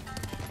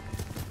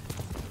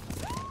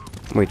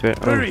 Wait, where?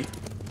 Oh. Hurry!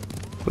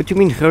 What do you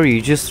mean hurry?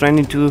 You just ran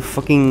into a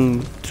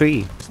fucking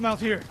tree. Smelt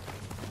here.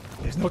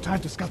 There's no time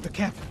to scout the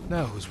camp.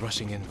 Now who's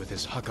rushing in with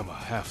his hakama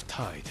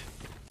half-tied?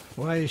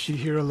 Why is she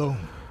here alone?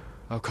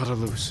 I'll cut her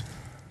loose.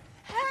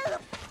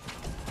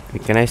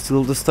 Wait, can I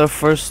steal the stuff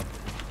first?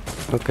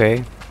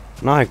 Okay.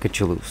 Now I cut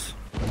you loose.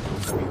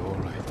 It'll be all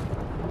right.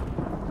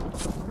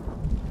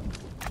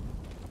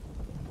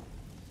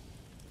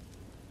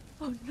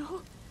 Oh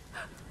no.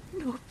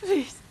 No,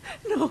 please.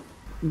 No.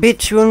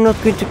 Bitch, we're not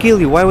going to kill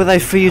you. Why would I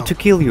free you to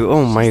kill you?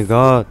 Oh my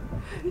god.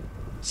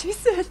 She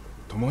said.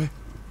 Tomoe?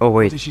 Oh What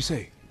wait. did she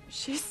say?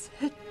 She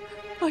said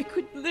I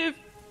could live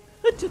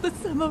until the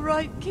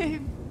samurai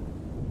came.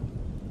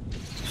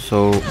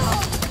 So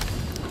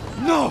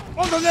No!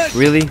 On the ledge!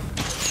 really?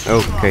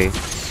 Okay.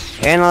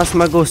 And last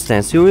my ghost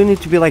stance. You really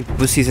need to be like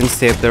pussies and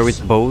stay up there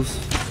with bows.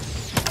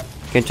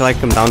 Can't you like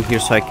come down here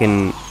so I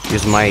can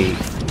use my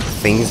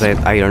things that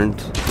I earned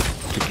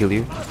to kill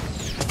you?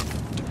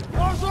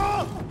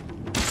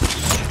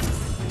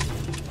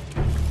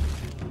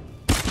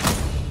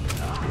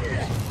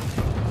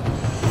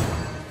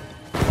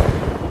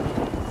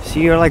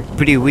 See, you're like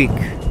pretty weak.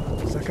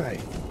 Sakai,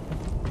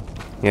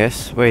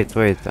 Yes, wait.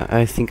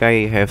 I think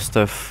I have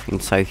stuff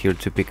inside here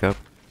to pick up.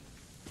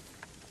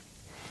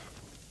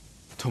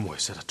 Tomoe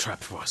set a trap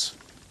for us,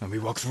 and we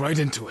walked right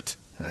into it.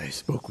 I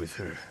spoke with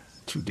her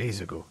 2 days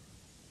ago.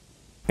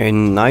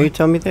 And now you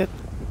tell me that?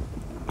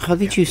 How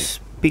did you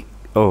speak?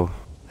 Oh,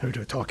 Heard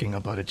her talking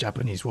about a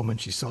Japanese woman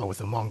she saw with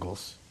the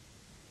Mongols.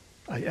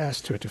 I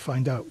asked her to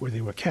find out where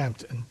they were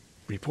camped and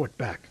report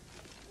back.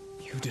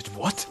 You did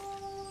what?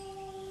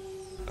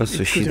 oh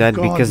so It she could died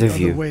have gone because the of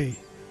other you. way.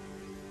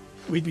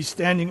 We'd be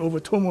standing over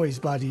Tomoe's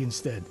body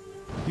instead.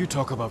 You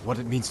talk about what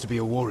it means to be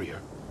a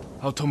warrior,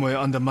 how Tomoe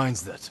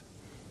undermines that.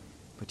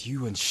 But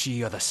you and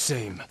she are the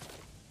same.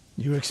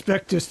 You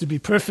expect us to be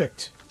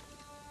perfect.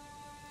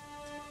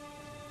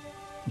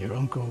 your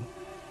uncle,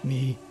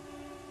 me,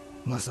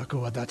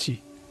 Masako Adachi.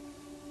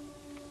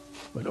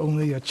 But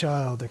only a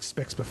child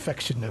expects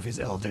perfection of his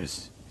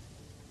elders.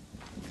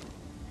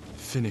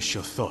 Finish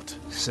your thought,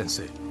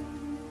 Sensei.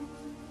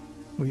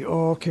 We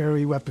all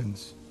carry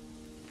weapons.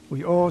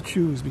 We all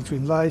choose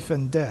between life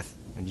and death.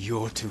 And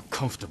you're too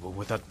comfortable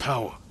with that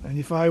power. And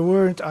if I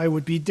weren't, I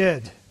would be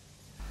dead.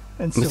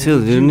 And so But still,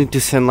 would you you. need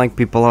to send like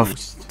people off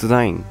to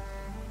dying.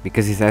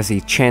 Because it has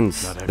a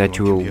chance Not that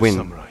you everyone will can be a win.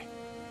 samurai.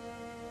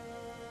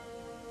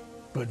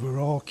 But we're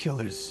all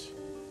killers.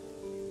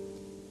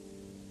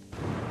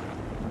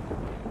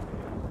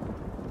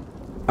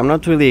 I'm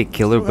not really a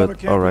killer, We'll have a but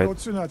camp alright. with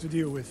Otsuna to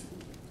deal with.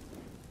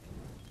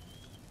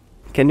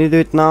 Can you do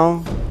it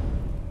now?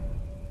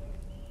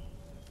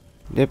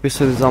 The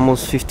episode is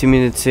almost 50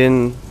 minutes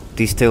in.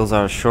 These tales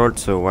are short,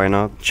 so why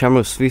not? Charm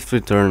of Swift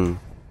Return.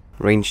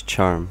 Range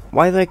Charm.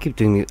 Why do I keep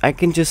doing it? I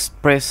can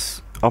just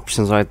press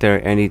options right there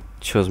and it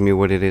shows me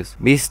what it is.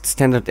 Beast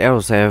standard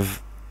arrows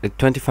have a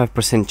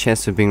 25%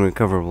 chance of being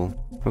recoverable.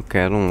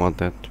 Okay, I don't want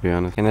that, to be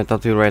honest. Can I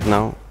talk to you right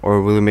now?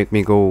 Or will you make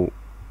me go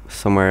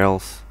somewhere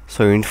else?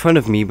 So you're in front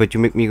of me, but you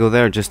make me go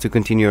there just to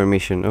continue our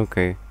mission.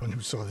 Okay. One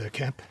who saw their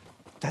camp.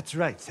 That's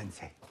right,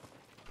 Sensei.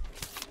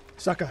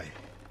 Sakai.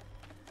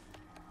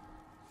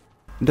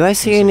 Do I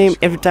say your name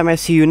every time I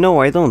see you?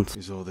 No, I don't.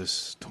 Is all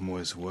this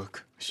Tomoe's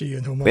work? She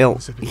and her mom Well,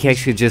 said it he was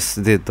actually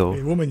just did though.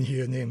 a woman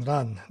here named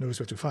Ran knows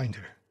where to find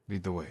her.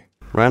 Lead the way.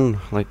 Run?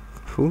 Like,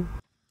 who?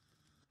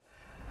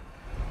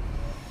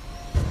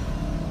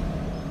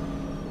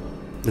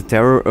 The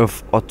Terror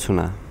of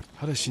Otsuna.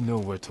 How does she know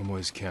where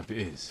Tomoe's camp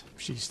is?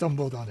 She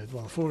stumbled on it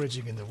while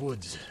foraging in the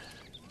woods.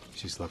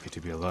 She's lucky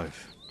to be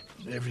alive.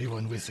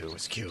 Everyone with her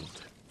was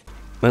killed.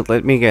 But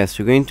let me guess,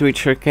 you're going to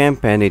reach her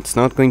camp and it's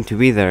not going to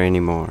be there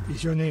anymore.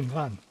 Is your name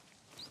Ran?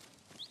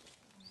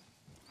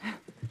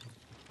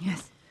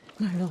 Yes,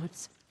 my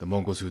lords. The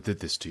Mongols who did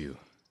this to you,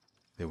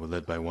 they were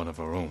led by one of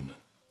our own.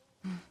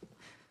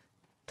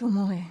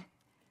 Tomoe.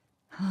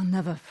 I'll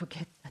never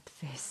forget that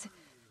face.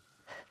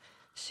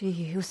 She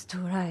used to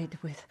ride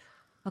with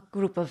a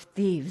group of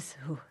thieves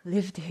who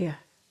lived here.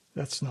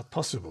 That's not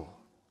possible.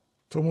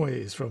 Tomoe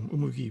is from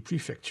Umugi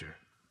Prefecture.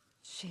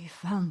 She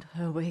found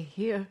her way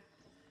here.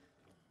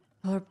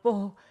 Her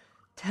bow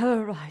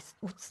terrorized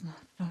Utsuna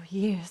for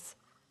years.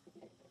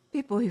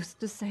 People used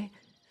to say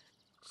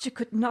she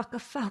could knock a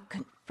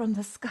falcon from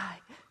the sky,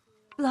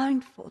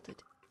 blindfolded.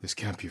 This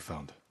camp you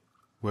found,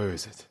 where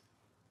is it?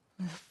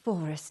 The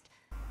forest.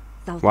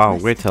 Wow,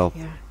 great southwest help.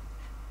 here.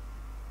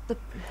 The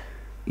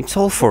It's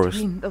all forest.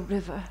 between the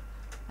river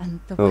and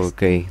the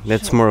Okay, western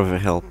that's shore. more of a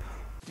help.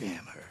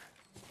 Damn her.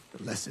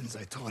 The lessons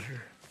I taught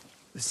her.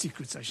 The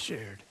secrets I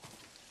shared.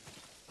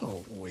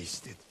 All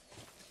wasted.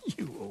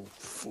 You old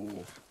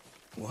fool.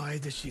 Why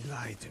does she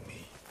lie to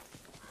me?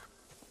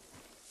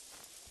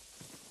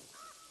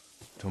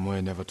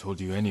 Tomoe never told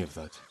you any of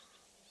that.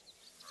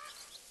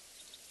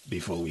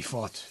 Before we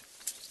fought,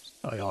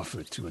 I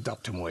offered to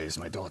adopt Tomoe as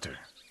my daughter.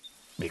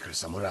 Make her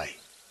samurai.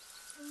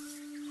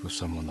 For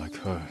someone like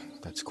her,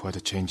 that's quite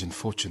a change in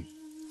fortune.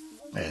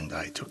 And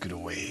I took it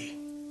away.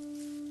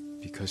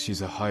 Because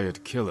she's a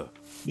hired killer.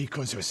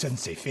 Because her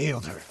sensei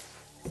failed her.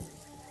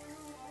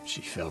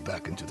 She fell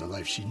back into the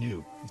life she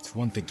knew. It's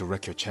one thing to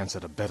wreck your chance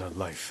at a better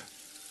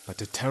life, but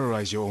to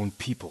terrorize your own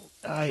people.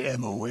 I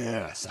am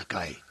aware,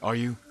 Sakai. Are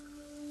you?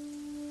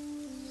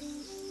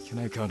 Can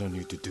I count on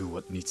you to do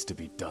what needs to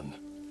be done?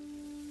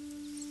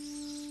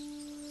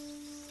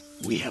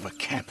 We have a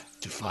camp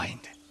to find.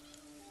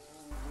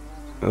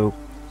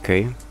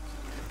 Okay.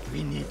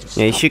 We need to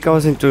Yeah, stop Ishikawa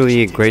wasn't Tomoe. really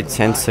She a takes great our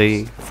sensei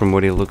lives. from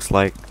what he looks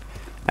like.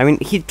 I mean,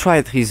 he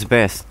tried his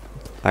best,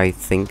 I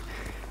think.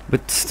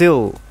 But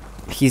still,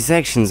 his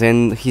actions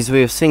and his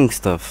way of saying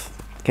stuff.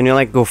 Can you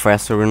like go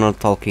faster? We're not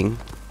talking.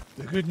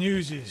 The good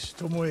news is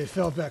Tomoe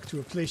fell back to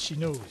a place she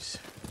knows.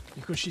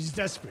 Because she's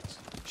desperate.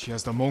 She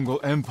has the Mongol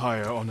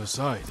Empire on her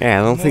side.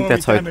 Yeah, I don't The think more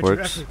that's we how it damage her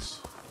works. efforts,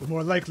 the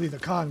more likely the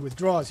Khan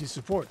withdraws his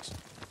support.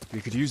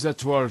 We could use that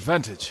to our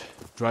advantage.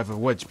 Drive a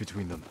wedge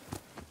between them.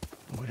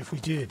 What if we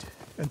did,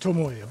 and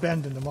Tomoe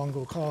abandoned the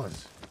Mongol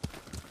cause?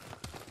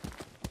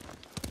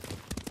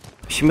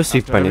 She must be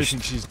After punished.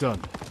 everything she's done,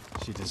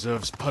 she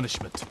deserves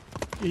punishment.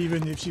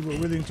 Even if she were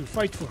willing to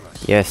fight for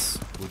us? Yes,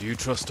 Would you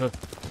trust her?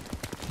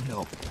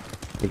 No.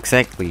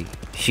 exactly.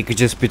 She could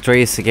just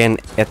betray us again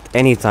at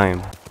any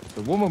time.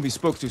 The woman we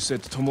spoke to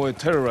said Tomoe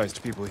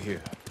terrorized people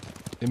here.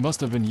 It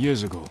must have been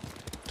years ago.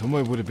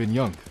 Tomoe would have been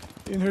young.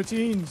 In her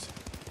teens.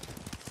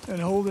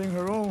 And holding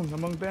her own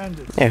among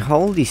bandits. Yeah, how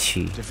old is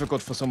she?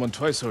 Difficult for someone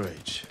twice her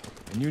age.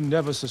 And you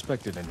never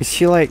suspected anything. Is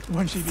she like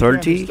When she began to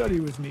 30? study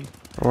with me,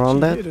 Around she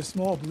that? hid a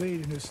small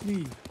blade in her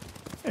sleeve.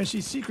 And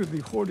she secretly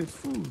hoarded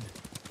food.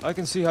 I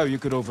can see how you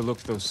could overlook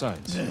those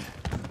signs.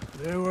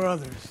 There were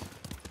others.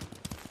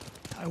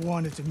 I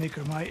wanted to make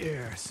her my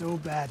heir so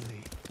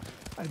badly.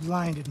 I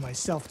blinded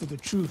myself to the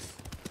truth.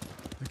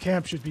 The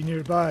camp should be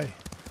nearby.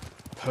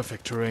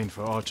 Perfect terrain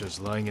for archers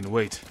lying in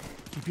wait.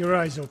 Keep your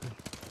eyes open.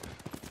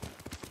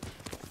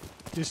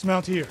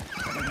 Dismount here.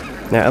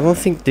 Yeah, I don't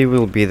think they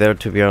will be there,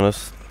 to be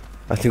honest.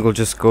 I think we'll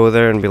just go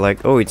there and be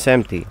like, oh, it's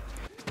empty.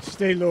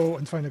 Stay low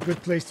and find a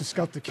good place to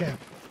scout the camp.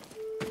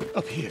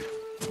 Up here.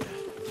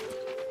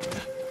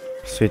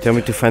 So you tell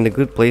me to find a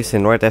good place,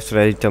 and right after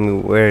that you tell me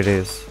where it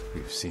is.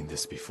 We've seen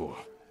this before.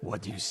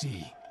 What do you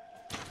see?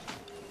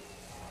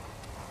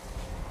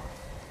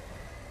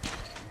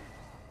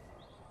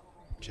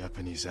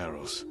 Japanese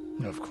arrows.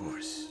 Of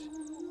course.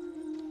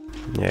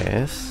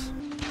 Yes.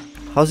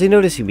 How's he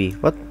noticing me?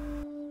 What?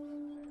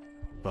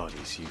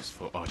 Bodies used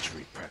for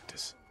archery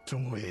practice.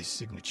 Tomoe's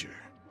signature.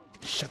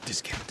 Shut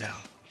this camp down.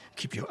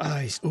 Keep your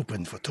eyes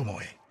open for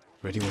Tomoe.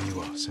 Ready when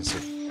you are,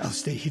 Sensei. I'll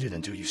stay hidden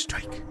until you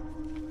strike.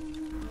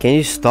 Can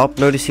you stop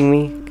noticing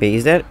me? Okay,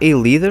 is that a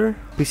leader?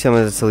 Please tell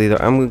me that's a leader.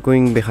 I'm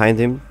going behind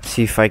him,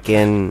 see if I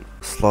can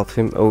slot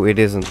him. Oh, it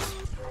isn't.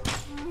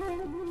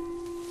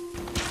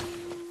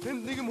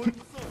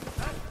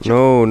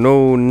 No,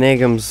 no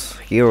Negams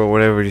here or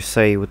whatever you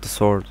say with the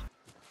sword.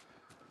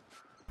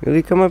 Will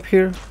you come up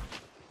here?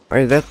 Are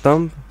you that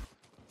dumb?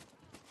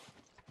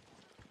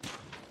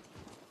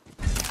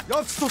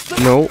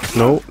 No,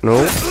 no,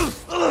 no.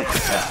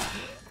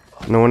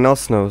 No one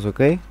else knows,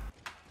 okay?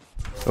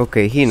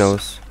 Okay, he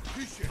knows.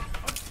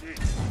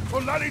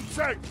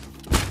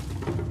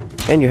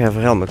 And you have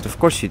a helmet, of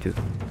course you do.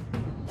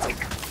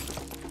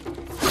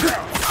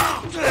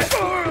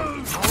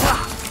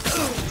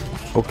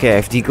 Okay, I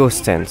have the ghost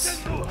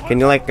stance. Can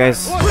you like,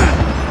 guys?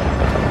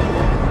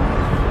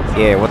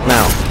 Yeah, what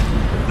now?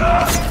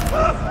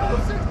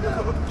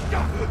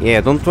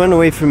 Yeah, don't run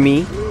away from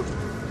me.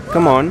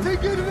 Come on.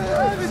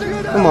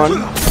 Come on.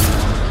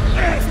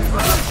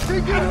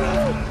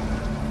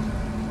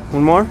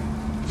 One more?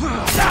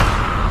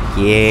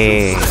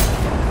 Yeah.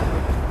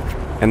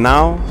 And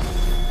now?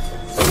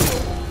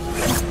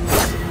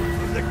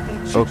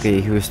 Okay,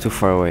 he was too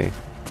far away.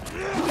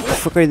 What the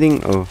fuck are you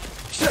doing? Oh.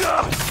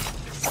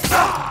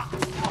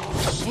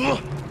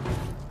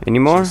 Any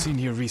more? Seen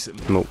here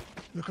recently. Nope.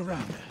 Look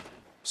around.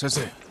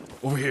 Sensei,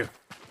 over here.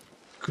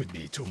 Could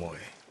be Tomoe.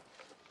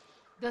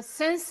 The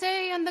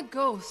sensei and the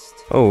ghost.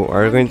 Oh,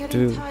 are you I'm going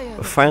getting to...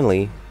 tired.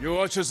 Finally. Your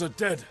archers are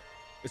dead.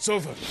 It's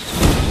over.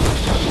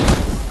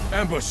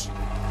 Ambush.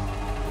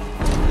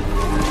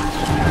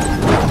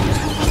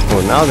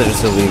 Oh, now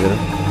there's a leader.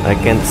 I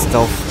can't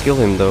stealth kill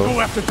him though. Go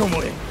after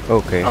Tomoe.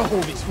 Okay. I'll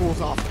hold these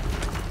fools off.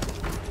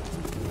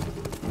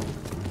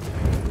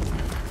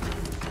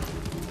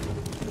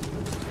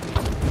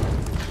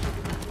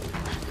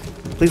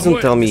 Please don't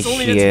tell me It's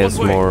only she its has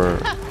one way. more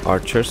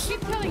archers.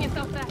 Keep telling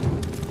yourself that.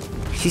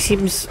 She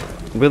seems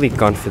really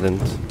confident.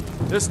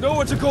 There's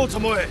nowhere to go,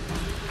 Tomoe.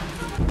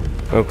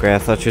 Okay, I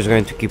thought she was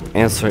going to keep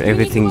answer You need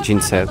everything more Jin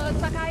time, said. Lord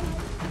Sakai.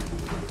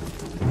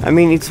 I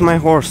mean, it's my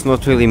horse,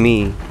 not really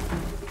me.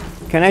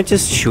 Can I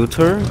just shoot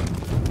her?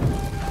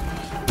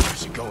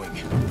 Where's she going?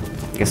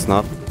 Guess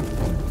not.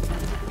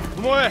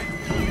 Tomoe!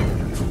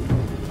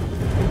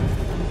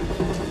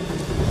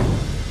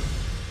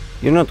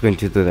 You're not going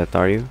to do that,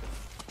 are you?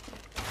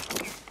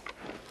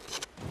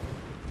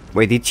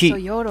 Wait, did So she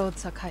you're Lord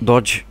Sakai,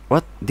 dodge?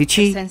 What? Did the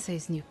she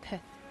sensei's new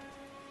pet.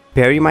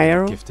 parry my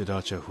arrow? Gifted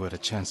archer who had a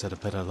chance at a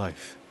better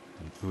life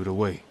and threw it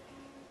away.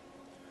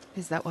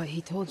 Is that what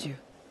he told you?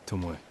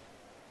 Tomoe,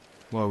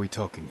 why are we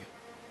talking?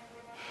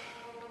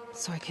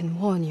 So I can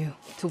warn you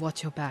to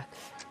watch your back.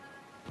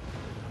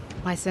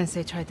 My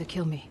sensei tried to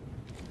kill me.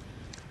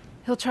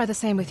 He'll try the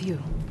same with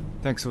you.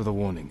 Thanks for the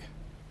warning,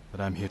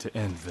 but I'm here to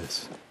end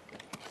this.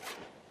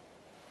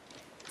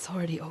 It's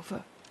already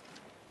over.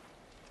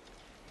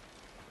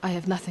 I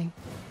have nothing.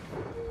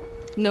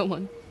 No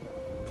one.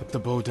 Put the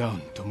bow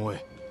down, Tomoe.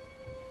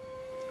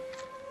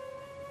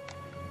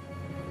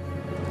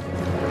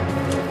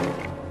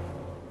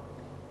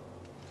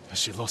 Has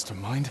she lost her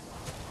mind?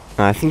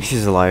 I think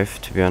she's alive,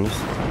 to be honest.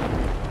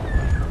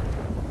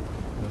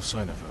 No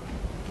sign of her.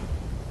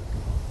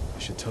 I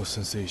should tell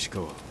Sensei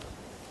Ishikawa.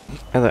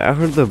 And I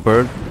heard the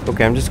bird.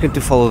 Okay, I'm just going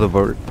to follow the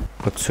bird.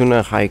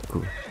 Otsuna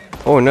Haiku.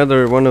 Oh,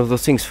 another one of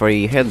those things for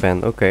a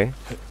headband. Okay.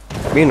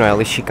 Meanwhile,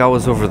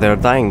 Ishikawa's over there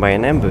dying by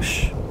an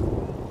ambush.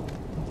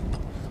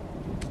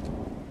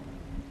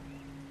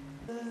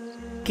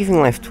 Giving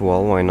life to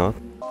all, why not?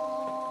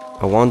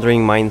 A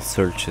wandering mind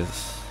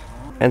searches.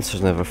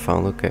 Answers never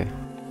found, okay.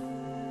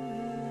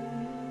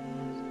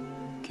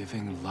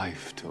 Giving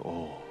life to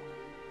all.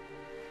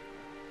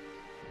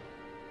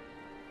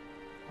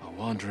 A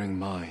wandering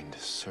mind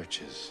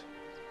searches.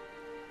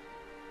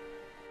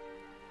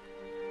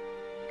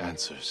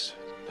 Answers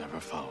never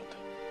found.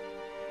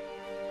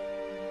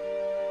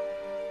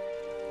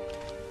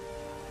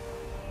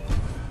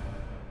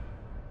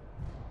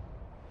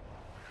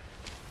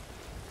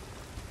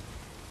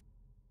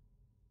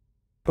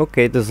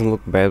 Okay, it doesn't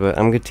look bad, but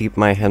I'm going to keep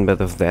my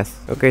handbag of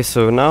death. Okay,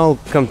 so now I'll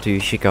come to you,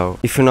 Ishikawa.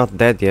 If you're not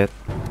dead yet.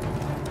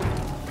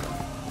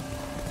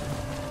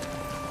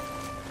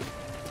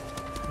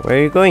 Where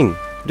are you going?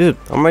 Dude,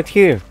 I'm right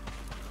here.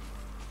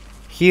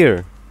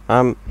 Here.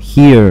 I'm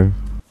here.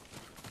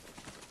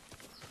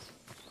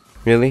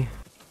 Really?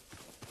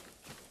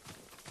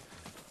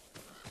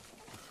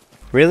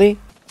 Really?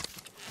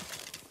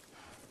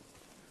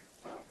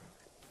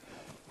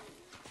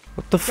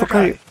 What the fuck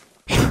are you?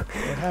 What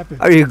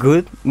happened? Are you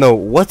good? No,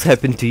 what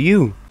happened to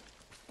you?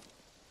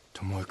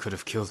 Tomoe could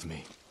have killed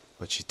me,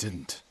 but she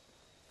didn't.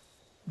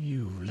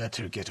 You let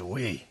her get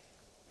away.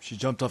 She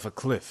jumped off a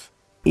cliff.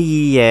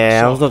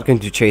 Yeah, I was not going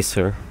to chase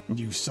her.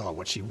 You saw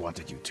what she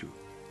wanted you to.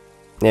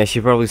 Yeah,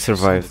 she probably She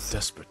survived. sounded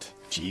desperate.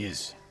 She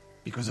is.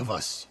 Because of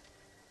us.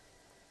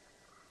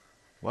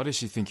 Why does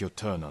she think you'll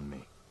turn on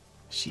me?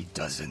 She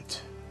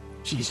doesn't.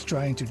 She's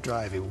trying to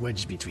drive a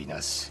wedge between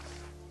us.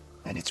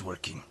 And it's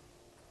working.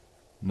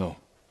 No,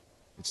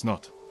 it's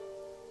not.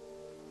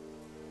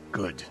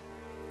 Good.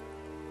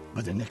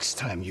 But the next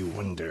time you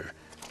wonder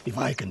if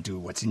I can do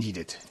what's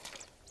needed,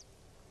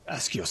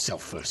 ask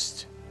yourself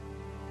first.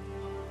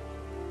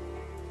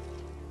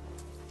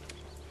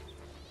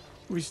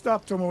 We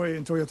stopped Tomoe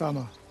in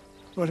Toyotama,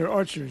 but her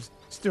archers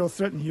still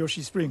threaten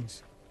Hiyoshi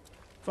Springs.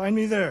 Find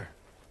me there.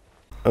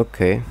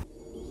 Okay.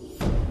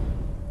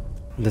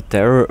 The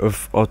Terror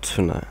of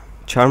Otsuna.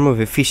 Charm of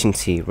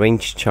Efficiency,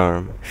 Range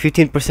Charm.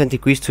 15%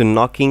 increase to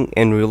knocking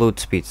and reload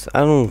speeds.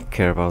 I don't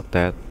care about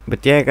that.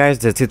 But yeah guys,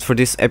 that's it for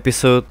this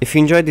episode. If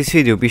you enjoyed this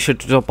video, be sure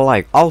to drop a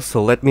like.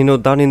 Also, let me know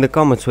down in the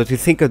comments what you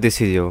think of this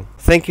video.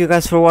 Thank you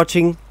guys for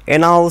watching,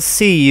 and I'll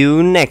see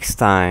you next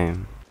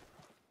time.